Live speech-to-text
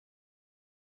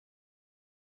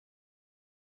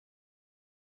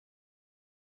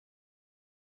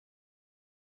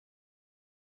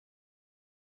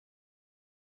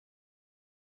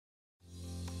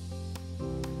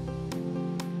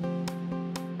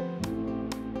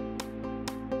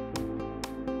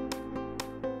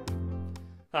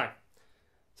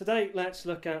Today, let's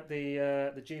look at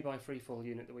the G by Freefall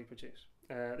unit that we produce.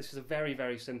 This is a very,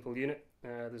 very simple unit.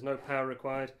 There's no power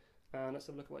required, and let's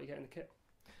have a look at what you get in the kit.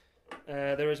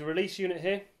 There is a release unit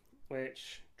here,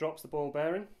 which drops the ball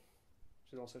bearing,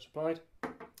 which is also supplied,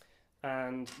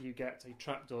 and you get a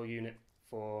trapdoor unit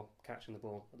for catching the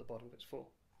ball at the bottom of its fall.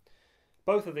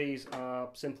 Both of these are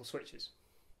simple switches.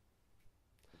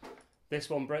 This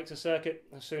one breaks a circuit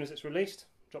as soon as it's released,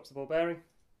 drops the ball bearing,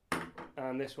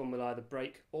 and this one will either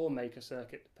break or make a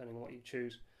circuit depending on what you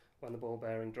choose when the ball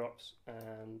bearing drops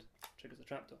and triggers the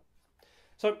trapdoor.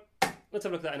 So let's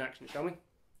have a look at that in action, shall we?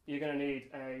 You're going to need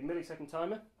a millisecond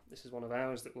timer. This is one of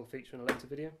ours that will feature in a later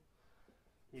video.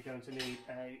 You're going to need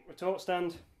a retort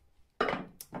stand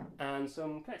and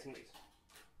some connecting leads,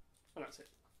 and that's it.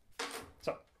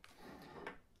 So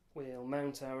we'll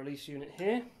mount our release unit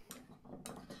here.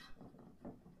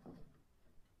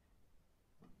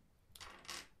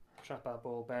 Trap our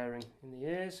ball bearing in the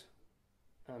ears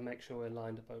and make sure we're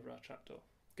lined up over our trapdoor.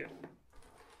 Good.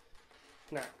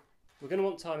 Now, we're going to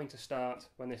want timing to start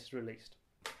when this is released.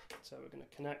 So we're going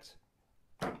to connect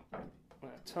our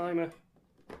timer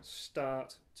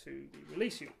start to the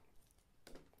release unit.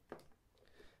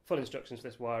 Full instructions for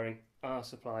this wiring are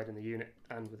supplied in the unit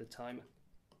and with a timer.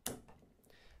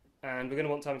 And we're going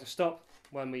to want timing to stop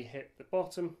when we hit the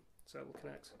bottom, so we'll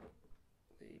connect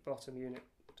the bottom unit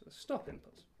to the stop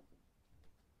input.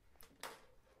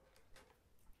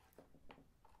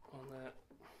 On there,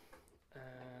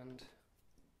 and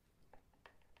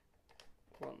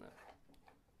one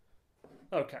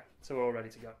there. Okay, so we're all ready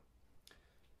to go.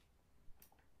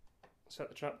 Set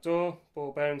the trapdoor,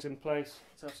 ball bearings in place.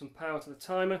 Let's have some power to the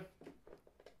timer.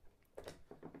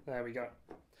 There we go.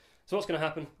 So what's going to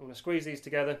happen, I'm going to squeeze these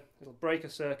together, it'll break a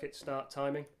circuit, start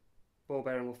timing, ball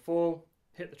bearing will fall,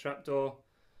 hit the trapdoor,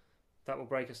 that will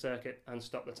break a circuit and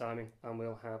stop the timing, and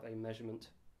we'll have a measurement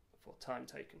for time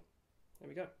taken. There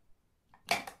we go.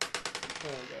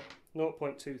 There we go.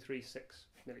 0.236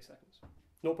 milliseconds.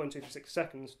 0.236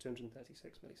 seconds,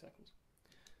 236 milliseconds.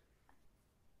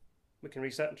 We can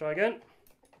reset and try again.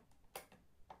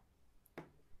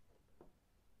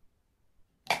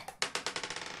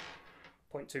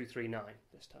 0.239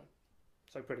 this time.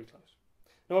 So pretty close.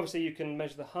 Now obviously you can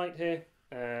measure the height here,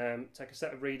 take a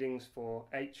set of readings for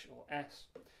H or S.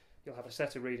 You'll have a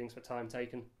set of readings for time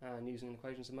taken, and using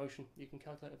equations of motion you can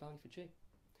calculate a value for G.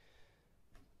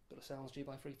 De La Salle's G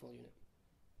by Freefall unit.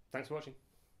 Thanks for watching.